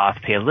to a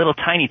Roth, pay a little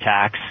tiny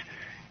tax,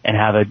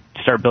 and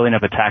start building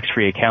up a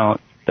tax-free account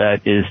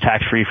that is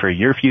tax-free for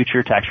your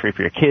future, tax-free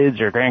for your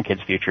kids or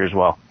grandkids' future as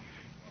well.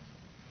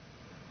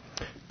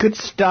 Good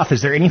stuff.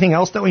 Is there anything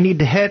else that we need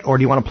to hit, or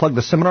do you want to plug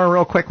the seminar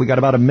real quick? We got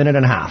about a minute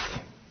and a half.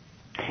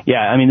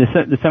 Yeah, I mean,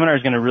 the seminar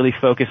is going to really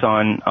focus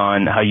on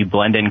how you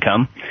blend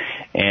income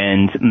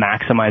and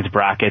maximize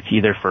brackets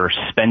either for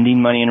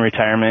spending money in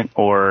retirement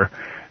or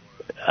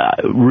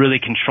really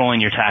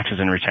controlling your taxes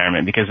in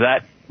retirement, because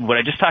what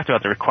I just talked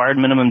about, the required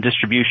minimum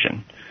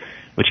distribution,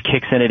 which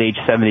kicks in at age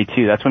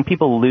 72, that's when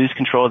people lose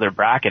control of their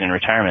bracket in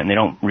retirement and they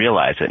don't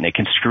realize it, and it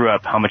can screw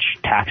up how much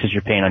taxes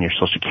you're paying on your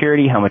Social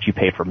Security, how much you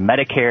pay for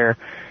Medicare.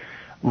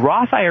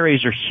 Roth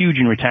IRAs are huge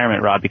in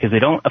retirement, Rob, because they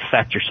don't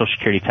affect your Social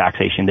Security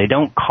taxation. They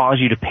don't cause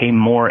you to pay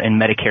more in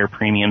Medicare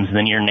premiums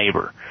than your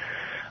neighbor.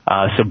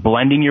 So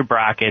blending your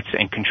brackets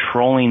and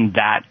controlling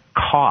that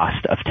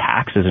cost of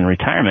taxes in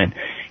retirement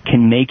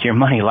can make your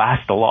money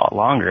last a lot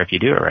longer if you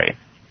do it right.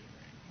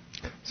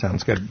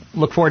 Sounds good.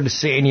 Look forward to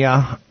seeing you,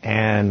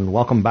 and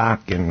welcome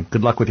back, and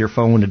good luck with your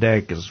phone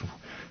today, because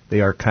they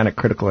are kind of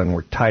critical and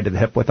we're tied to the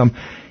hip with them.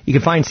 You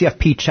can find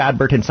CFP Chad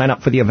Burton. Sign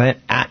up for the event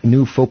at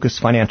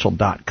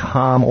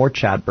newfocusfinancial.com or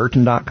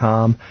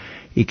chadburton.com.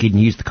 You can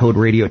use the code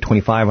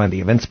radio25 on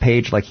the events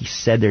page. Like he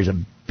said, there's a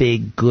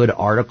big, good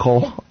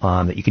article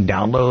that you can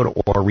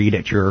download or read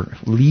at your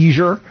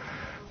leisure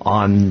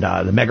on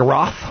the Mega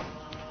Roth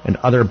and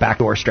other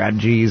backdoor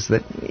strategies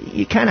that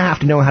you kind of have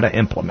to know how to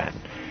implement.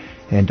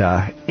 And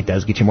it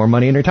does get you more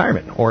money in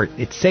retirement, or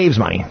it saves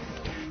money.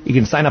 You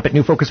can sign up at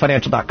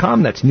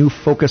newfocusfinancial.com. That's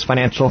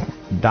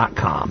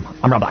newfocusfinancial.com.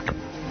 I'm Rob Black.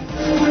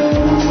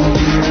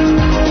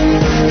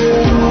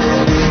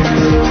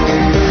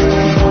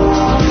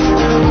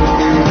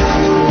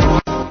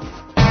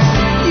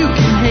 You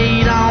can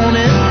hate on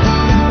it,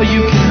 or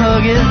you can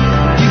hug it.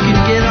 You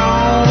can get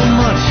all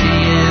mushy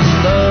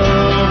and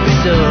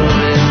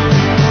lovey-dovey.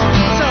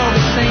 It's all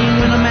the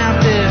same when I'm out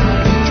there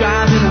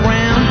driving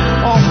around,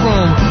 off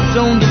from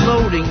zone to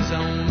loading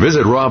zone.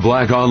 Visit Rob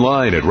Black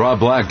online at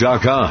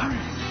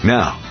robblack.com.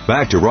 Now,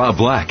 back to Rob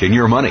Black and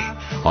Your Money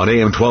on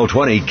AM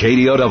 1220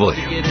 KDOW.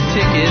 Get a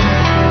ticket,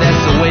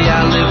 that's the way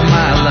I live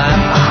my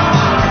life.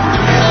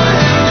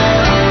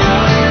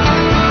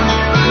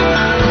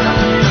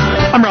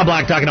 I'm Rob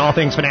Black, talking all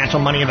things financial,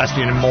 money,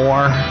 investing, and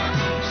more.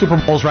 Super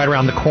Bowl's right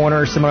around the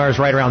corner. Seminar's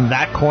right around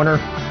that corner.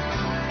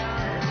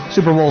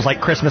 Super Bowl's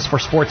like Christmas for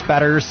sports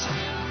bettors.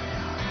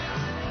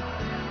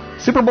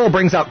 Super Bowl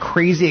brings out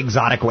crazy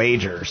exotic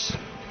wagers.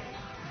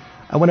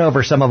 I went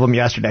over some of them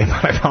yesterday,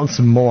 but I found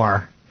some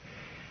more.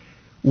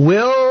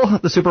 Will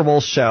the Super Bowl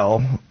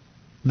show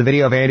the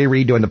video of Andy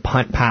Reid doing the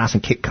punt, pass,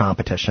 and kick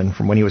competition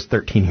from when he was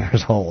 13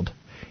 years old?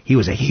 He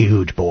was a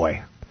huge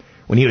boy.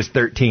 When he was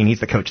 13, he's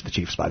the coach of the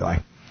Chiefs, by the way.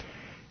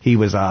 He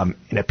was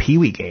in a Pee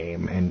Wee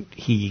game, and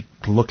he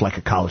looked like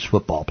a college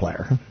football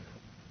player.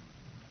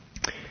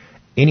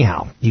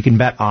 Anyhow, you can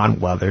bet on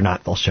whether or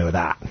not they'll show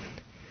that.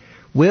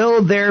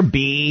 Will there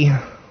be,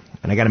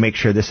 and I got to make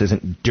sure this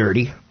isn't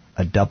dirty,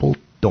 a double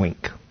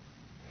doink?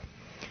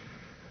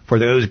 For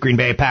those Green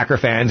Bay Packer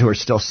fans who are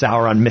still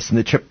sour on missing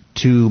the trip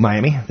to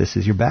Miami, this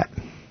is your bet.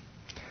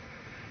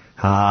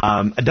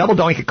 A double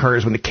doink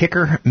occurs when the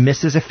kicker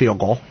misses a field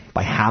goal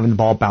by having the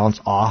ball bounce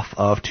off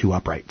of two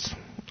uprights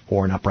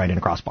or an upright and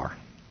a crossbar.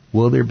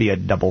 Will there be a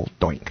double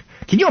doink?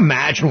 Can you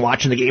imagine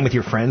watching the game with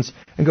your friends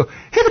and go,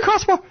 hit the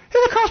crossbar,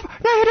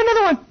 now hit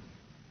another one?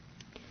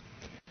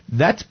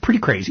 That's pretty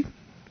crazy,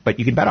 but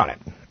you can bet on it.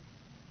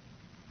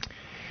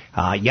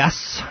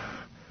 Yes,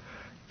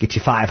 get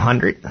you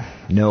 500.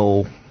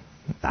 No,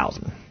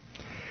 1,000.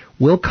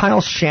 Will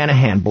Kyle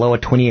Shanahan blow a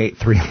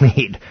 28-3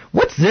 lead?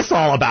 What's this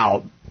all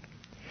about?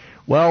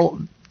 Well,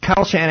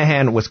 Kyle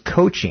Shanahan was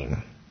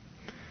coaching,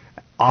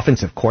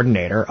 offensive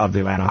coordinator of the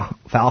Atlanta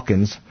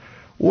Falcons,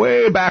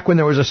 way back when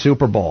there was a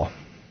Super Bowl.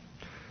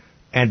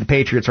 And the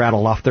Patriots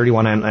rattled off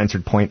 31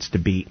 unanswered points to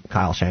beat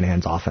Kyle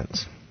Shanahan's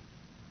offense.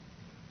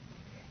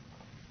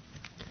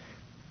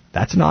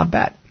 That's an odd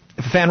bet.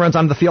 If a fan runs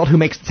onto the field, who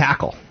makes the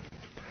tackle? Do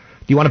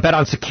you want to bet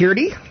on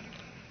security? Do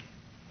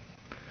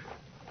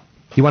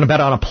you want to bet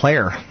on a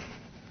player?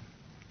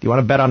 Do you want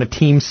to bet on a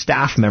team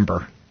staff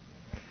member?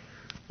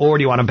 Or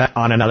do you want to bet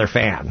on another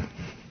fan?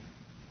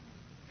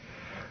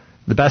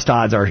 The best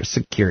odds are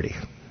security.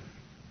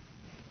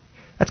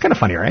 That's kind of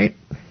funny, right?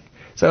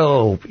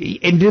 So,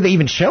 and do they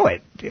even show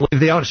it? If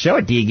they don't show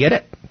it, do you get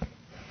it?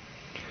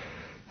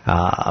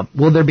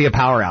 Will there be a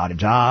power outage?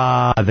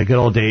 The good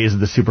old days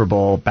of the Super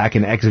Bowl back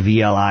in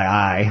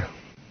XVLII.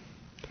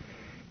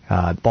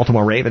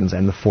 Baltimore Ravens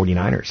and the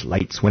 49ers.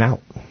 Lights went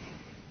out.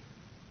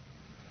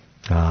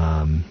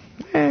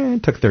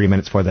 It took 30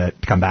 minutes for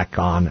that to come back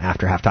on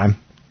after halftime.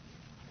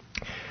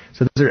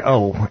 So those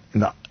are,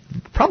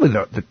 probably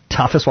the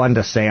toughest one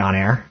to say on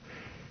air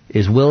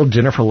is, will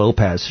Jennifer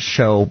Lopez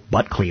show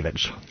butt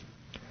cleavage?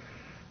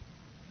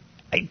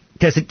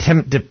 Does it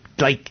tempt to,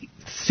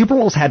 Super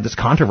Bowl's had this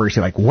controversy,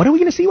 what are we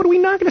going to see, what are we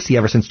not going to see,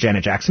 ever since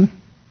Janet Jackson?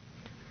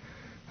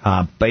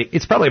 But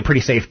it's probably a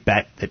pretty safe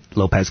bet that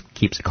Lopez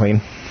keeps it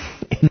clean,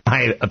 in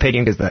my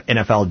opinion, because the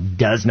NFL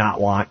does not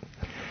want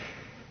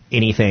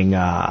anything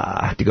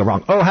to go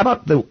wrong. Oh, how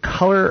about the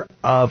color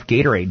of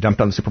Gatorade dumped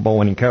on the Super Bowl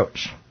winning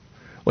coach?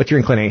 What's your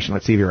inclination?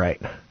 Let's see if you're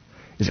right.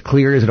 Is it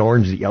clear? Is it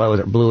orange? Is it yellow? Is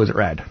it blue? Is it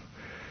red?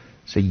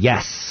 So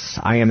yes,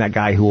 I am that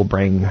guy who will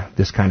bring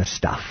this kind of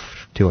stuff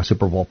to a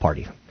Super Bowl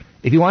party.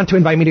 If you want to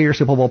invite me to your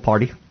Super Bowl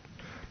party,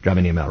 drop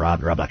me an email,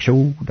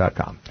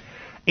 rob@robblackshow.com.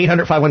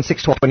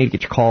 800-516-1220 to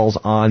get your calls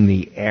on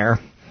the air.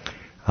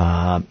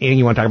 Anything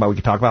you want to talk about, we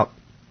can talk about.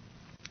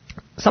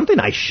 Something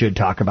I should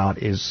talk about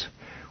is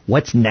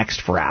what's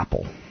next for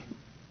Apple.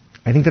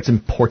 I think that's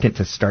important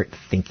to start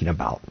thinking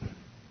about.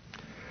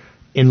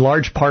 In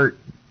large part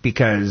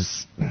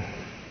because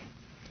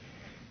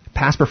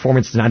past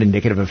performance is not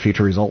indicative of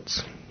future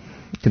results.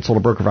 Consult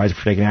a broker advisor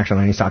for taking action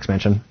on any stocks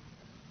mentioned.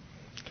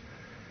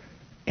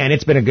 And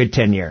it's been a good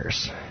 10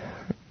 years.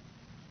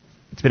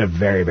 It's been a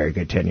very, very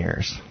good 10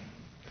 years.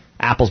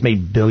 Apple's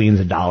made billions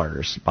of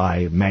dollars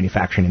by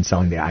manufacturing and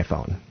selling the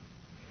iPhone.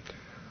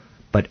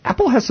 But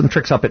Apple has some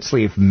tricks up its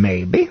sleeve,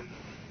 maybe.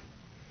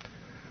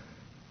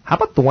 How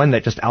about the one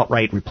that just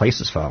outright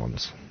replaces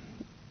phones?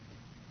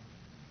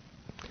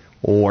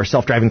 Or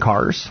self-driving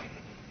cars,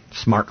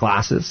 smart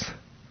glasses,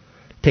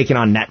 taking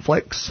on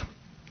Netflix.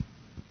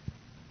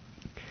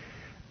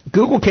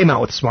 Google came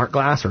out with Smart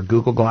Glass or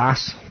Google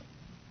Glass,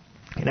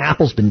 and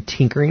Apple's been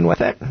tinkering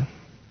with it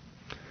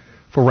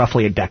for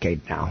roughly a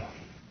decade now.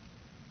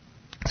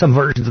 Some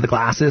versions of the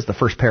glasses, the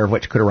first pair of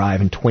which could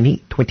arrive in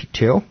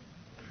 2022.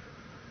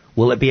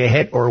 Will it be a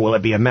hit or will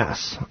it be a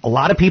mess? A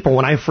lot of people,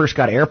 when I first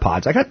got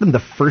AirPods, I got them the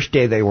first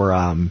day they were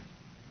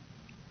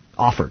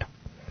offered.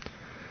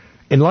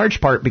 In large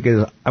part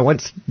because I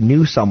once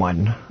knew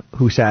someone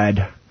who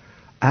said,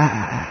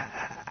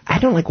 I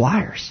don't like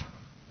wires.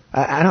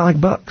 I don't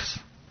like books.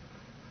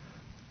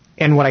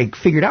 And what I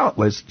figured out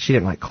was she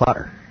didn't like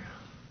clutter.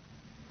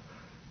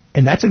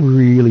 And that's a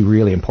really,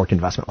 really important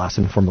investment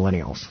lesson for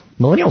millennials.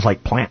 Millennials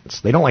like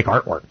plants. They don't like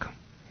artwork.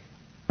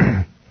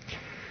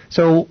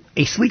 So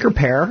a sleeker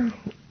pair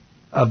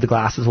of the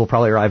glasses will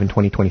probably arrive in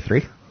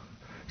 2023.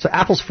 So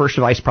Apple's first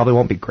device probably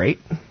won't be great.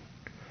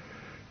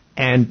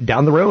 And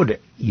down the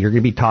road, you're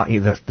going to be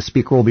talking, the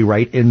speaker will be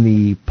right in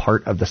the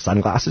part of the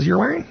sunglasses you're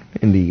wearing,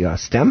 in the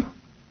stem.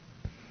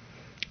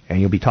 And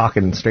you'll be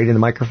talking straight in the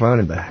microphone,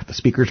 and the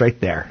speaker's right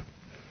there.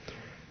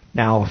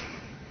 Now,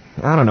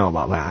 I don't know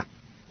about that.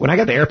 When I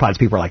got the AirPods,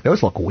 people were like,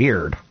 those look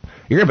weird.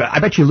 I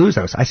bet you lose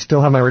those. I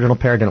still have my original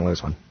pair. I didn't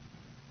lose one.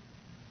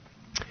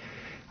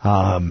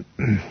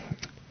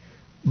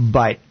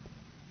 But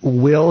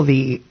we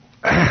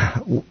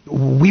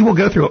will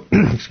go through,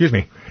 excuse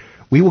me,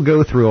 we will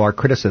go through our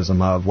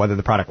criticism of whether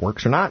the product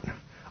works or not.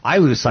 I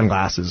lose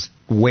sunglasses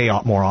way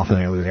more often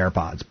than I lose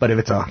AirPods. But if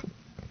it's a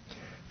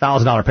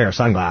 $1,000 pair of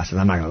sunglasses,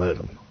 I'm not going to lose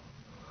them.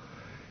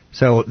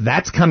 So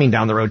that's coming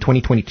down the road,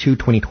 2022,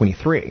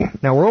 2023.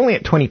 Now, we're only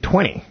at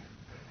 2020.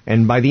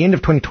 And by the end of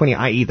 2020,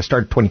 i.e. the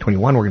start of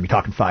 2021, we're going to be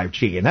talking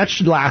 5G. And that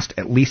should last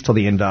at least till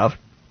the end of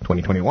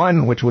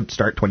 2021, which would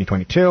start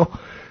 2022,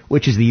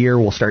 which is the year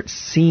we'll start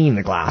seeing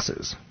the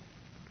glasses.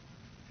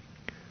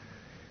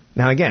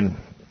 Now, again,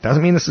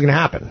 doesn't mean this is going to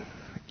happen.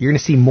 You're going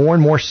to see more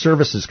and more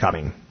services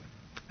coming.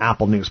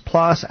 Apple News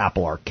Plus,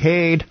 Apple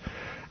Arcade,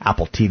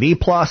 Apple TV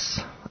Plus.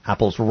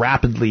 Apple's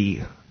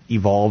rapidly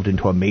evolved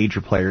into a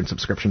major player in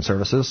subscription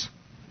services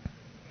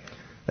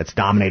that's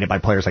dominated by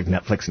players like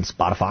Netflix and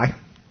Spotify.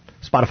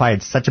 Spotify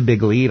had such a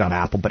big lead on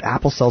Apple, but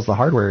Apple sells the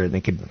hardware and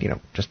they could,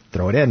 just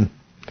throw it in.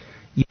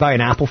 You buy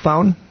an Apple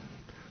phone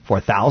for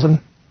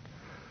 $1,000.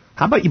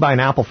 How about you buy an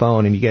Apple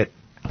phone and you get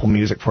Apple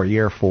Music for a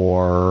year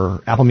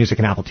for Apple Music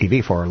and Apple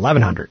TV for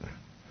 $1,100?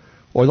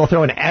 Or they'll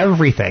throw in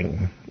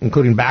everything,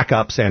 including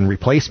backups and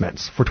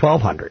replacements, for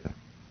 $1,200.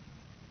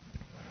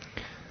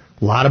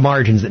 A lot of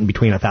margins in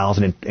between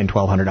 $1,000 and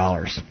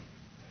 $1,200.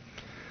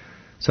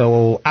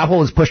 So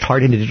Apple has pushed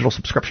hard into digital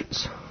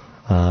subscriptions.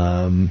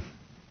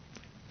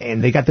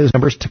 And they got those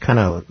numbers to kind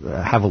of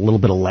have a little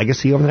bit of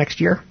legacy over the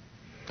next year.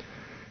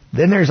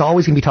 Then there's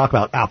always going to be talk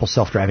about Apple's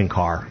self-driving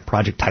car,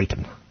 Project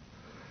Titan.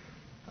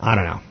 I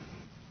don't know.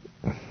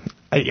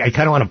 I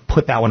kind of want to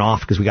put that one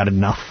off because we got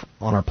enough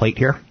on our plate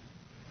here.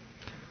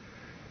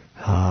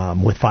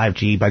 With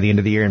 5G by the end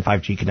of the year and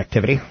 5G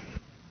connectivity.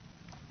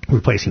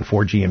 Replacing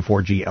 4G and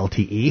 4G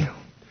LTE.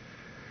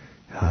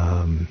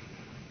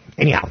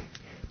 Anyhow,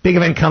 big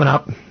event coming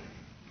up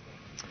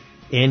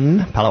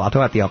in Palo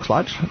Alto at the Elks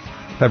Lodge.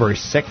 February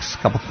 6th,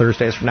 a couple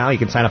Thursdays from now. You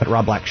can sign up at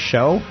Rob Black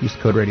Show. Use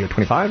the code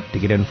radio25 to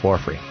get in for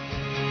free.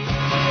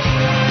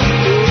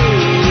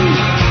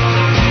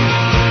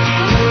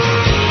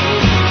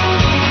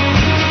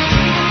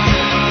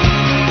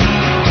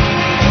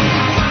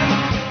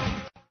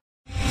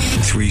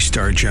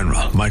 Three-star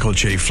General Michael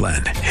J.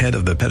 Flynn, head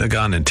of the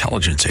Pentagon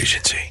Intelligence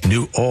Agency,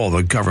 knew all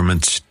the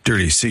government's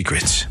dirty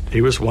secrets.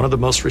 He was one of the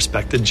most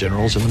respected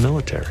generals in the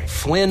military.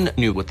 Flynn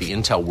knew what the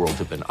intel world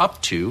had been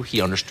up to.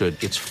 He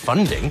understood its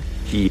funding.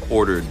 He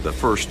ordered the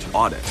first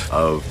audit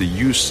of the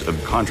use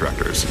of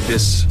contractors.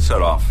 This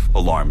set off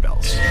alarm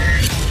bells.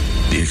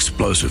 The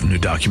explosive new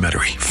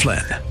documentary,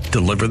 Flynn,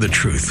 Deliver the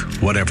Truth,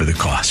 Whatever the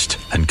Cost,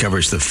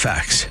 uncovers the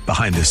facts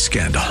behind this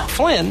scandal.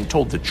 Flynn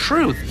told the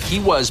truth. He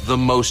was the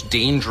most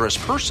dangerous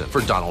person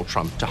for Donald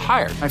Trump to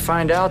hire. I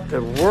find out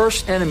the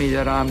worst enemy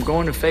that I'm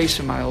going to face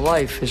in my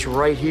life is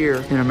right here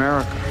in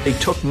America. They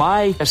took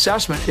my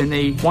assessment and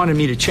they wanted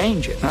me to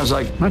change it. And I was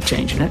like, I'm not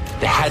changing it.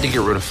 They had to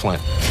get rid of Flynn.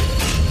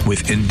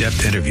 With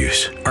in-depth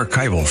interviews,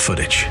 archival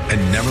footage,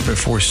 and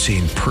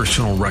never-before-seen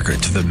personal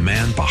records of the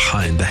man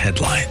behind the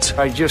headlines.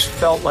 I just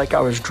felt like I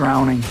was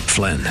drowning.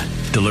 Flynn,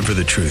 deliver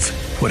the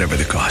truth, whatever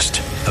the cost.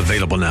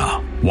 Available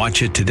now.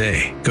 Watch it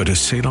today. Go to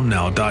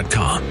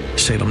salemnow.com.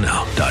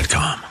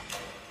 salemnow.com.